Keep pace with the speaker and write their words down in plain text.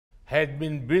has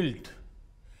been built,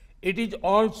 it is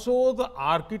also the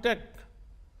architect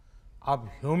of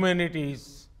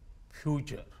humanity's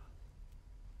future.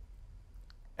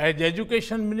 As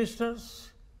education ministers,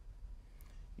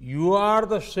 you are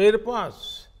the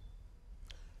Sherpas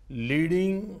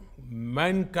leading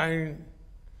mankind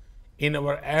in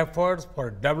our efforts for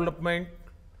development,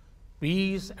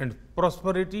 peace, and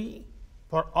prosperity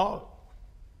for all.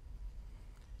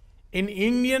 In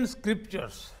Indian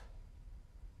scriptures,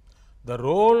 the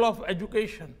role of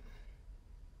education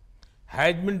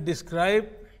has been described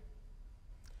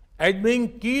as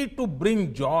being key to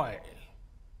bring joy.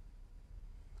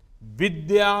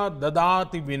 Vidya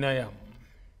dadati vinayam.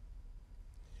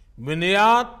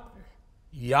 Vinayat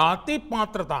yati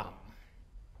patratam.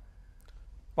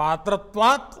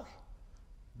 Patratvat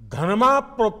dhanma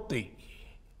propti.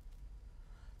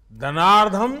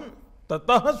 Dhanardham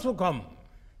tatah sukham.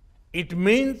 It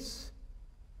means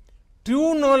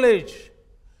true knowledge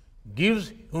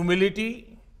gives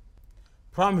humility.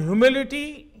 From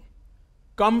humility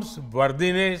comes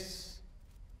worthiness.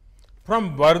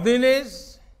 From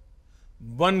worthiness,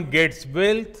 one gets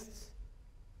wealth.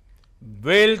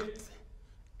 Wealth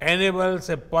enables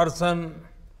a person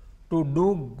to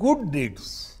do good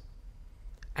deeds.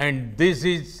 And this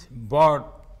is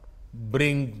what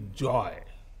brings joy.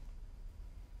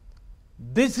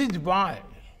 This is why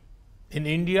in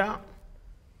India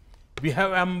we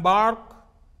have embarked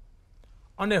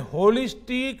on a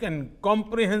holistic and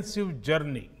comprehensive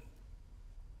journey.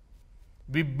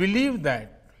 We believe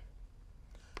that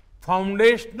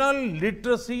foundational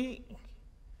literacy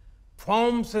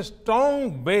forms a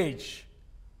strong base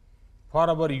for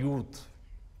our youth.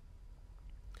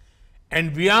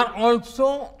 And we are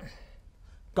also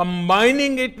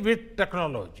combining it with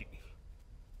technology.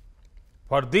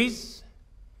 For this,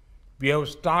 we have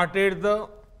started the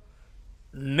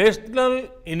National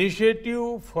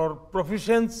Initiative for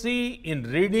Proficiency in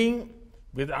Reading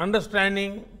with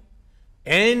Understanding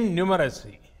and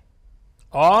Numeracy,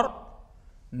 or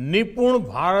Nipun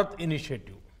Bharat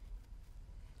Initiative.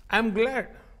 I am glad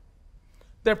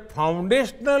that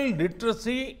foundational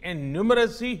literacy and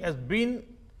numeracy has been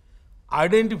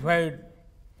identified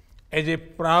as a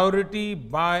priority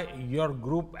by your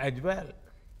group as well.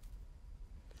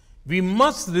 We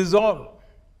must resolve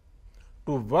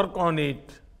to work on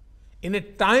it in a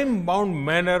time-bound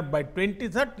manner by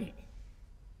 2030.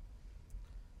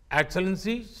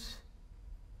 Excellencies,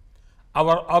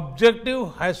 our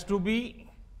objective has to be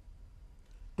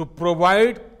to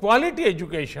provide quality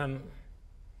education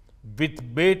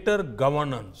with better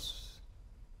governance.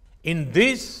 In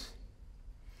this,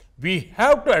 we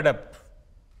have to adapt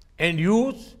and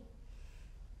use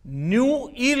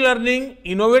new e-learning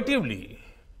innovatively.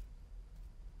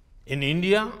 In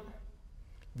India,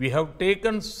 we have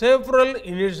taken several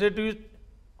initiatives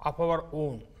of our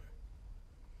own.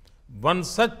 One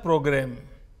such program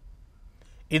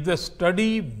is the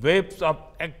Study Webs of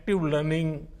Active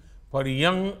Learning for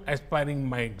Young Aspiring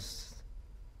Minds,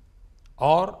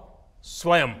 or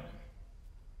SWAYAM.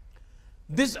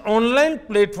 This online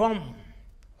platform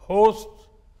hosts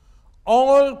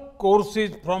all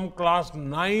courses from class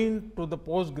 9 to the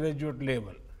postgraduate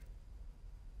level.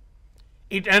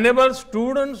 It enables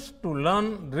students to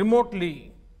learn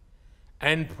remotely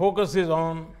and focuses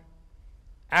on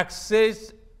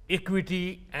access,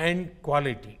 equity, and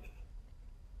quality.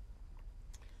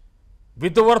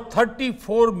 With over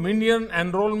 34 million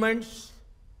enrollments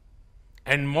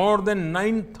and more than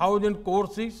 9,000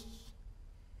 courses,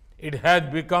 it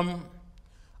has become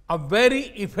a very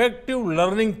effective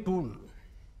learning tool.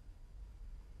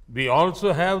 We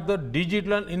also have the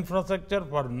digital infrastructure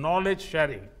for knowledge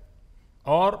sharing,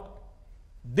 or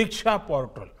Diksha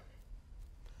portal.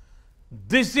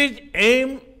 This is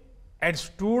aimed at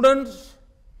students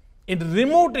in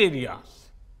remote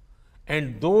areas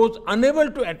and those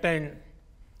unable to attend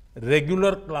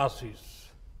regular classes.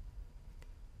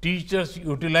 Teachers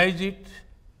utilize it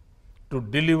to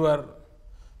deliver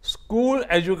school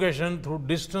education through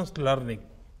distance learning.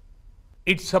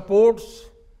 It supports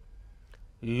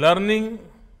learning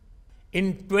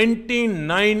in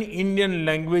 29 Indian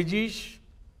languages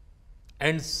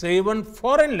and 7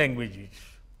 foreign languages.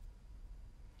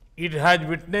 It has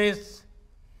witnessed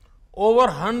over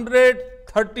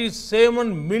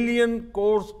 137 million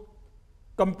course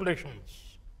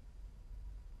completions.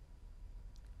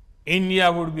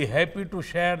 India would be happy to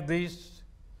share this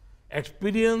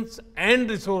experience and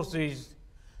resources,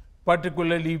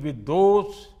 particularly with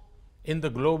those in the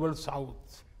global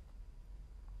south.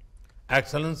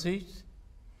 Excellencies,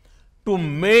 to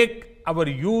make our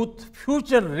youth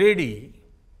future ready,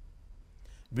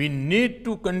 We need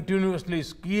to continuously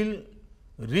skill,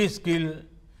 reskill,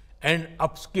 and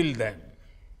upskill them.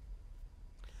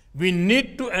 We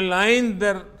need to align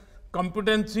their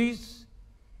competencies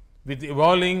with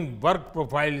evolving work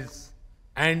profiles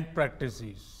and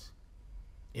practices.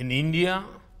 In India,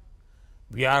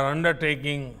 we are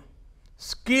undertaking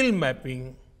skill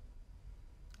mapping.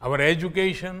 Our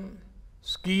education,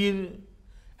 skill,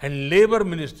 and labor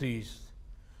ministries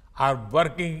are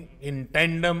working in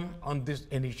tandem on this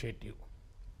initiative.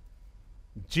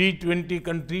 G20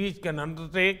 countries can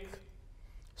undertake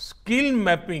skill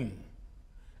mapping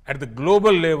at the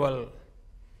global level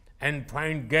and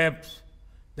find gaps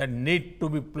that need to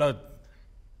be plugged.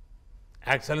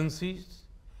 Excellencies,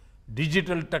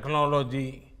 digital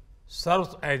technology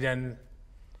serves as an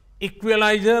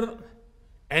equalizer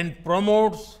and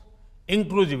promotes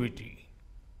inclusivity.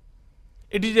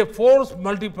 It is a force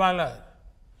multiplier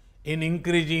in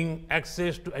increasing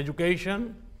access to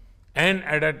education and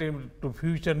adapting to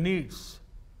future needs.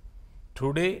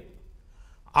 Today,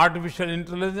 artificial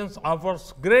intelligence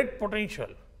offers great potential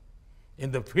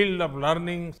in the field of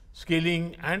learning,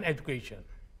 skilling, and education.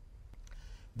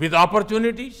 With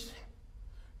opportunities,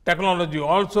 technology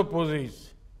also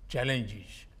poses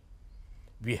challenges.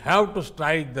 We have to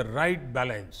strike the right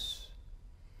balance.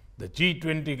 The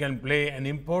G20 can play an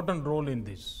important role in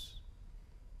this.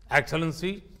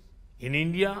 Excellency, in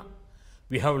India,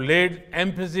 we have laid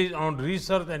emphasis on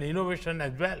research and innovation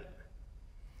as well.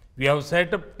 We have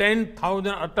set up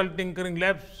 10,000 Atal Tinkering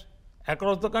Labs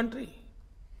across the country.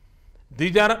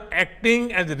 These are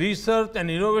acting as research and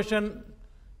innovation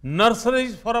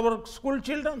nurseries for our school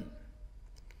children.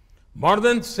 More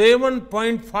than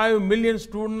 7.5 million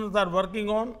students are working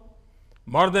on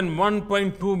more than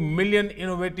 1.2 million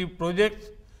innovative projects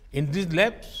in these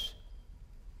labs.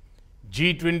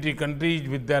 G20 countries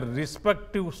with their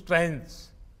respective strengths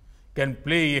can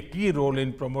play a key role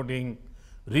in promoting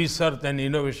research and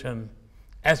innovation,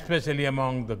 especially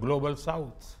among the global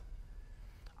south.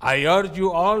 I urge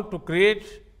you all to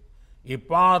create a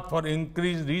path for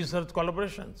increased research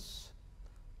collaborations.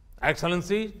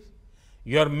 Excellencies,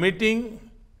 your meeting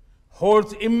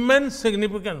holds immense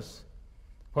significance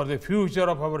for the future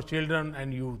of our children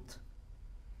and youth.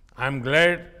 I am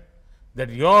glad that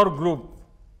your group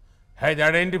has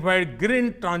identified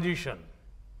green transition,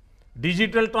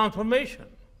 digital transformation,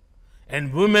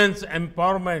 and women's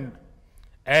empowerment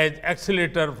as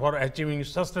accelerator for achieving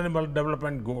sustainable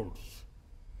development goals.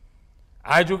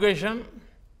 Education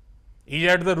is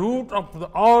at the root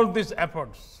of all these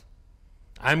efforts.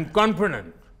 I am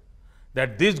confident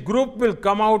that this group will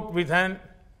come out with an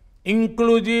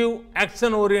inclusive,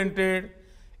 action-oriented,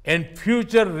 and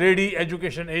future-ready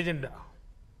education agenda.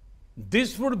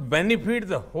 This would benefit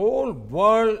the whole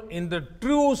world in the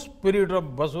true spirit of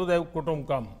Vasudhaiva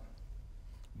Kutumbakam.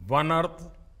 One earth,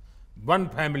 one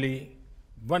family,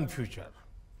 one future.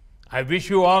 I wish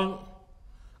you all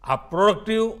a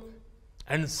productive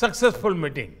and successful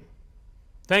meeting.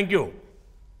 Thank you.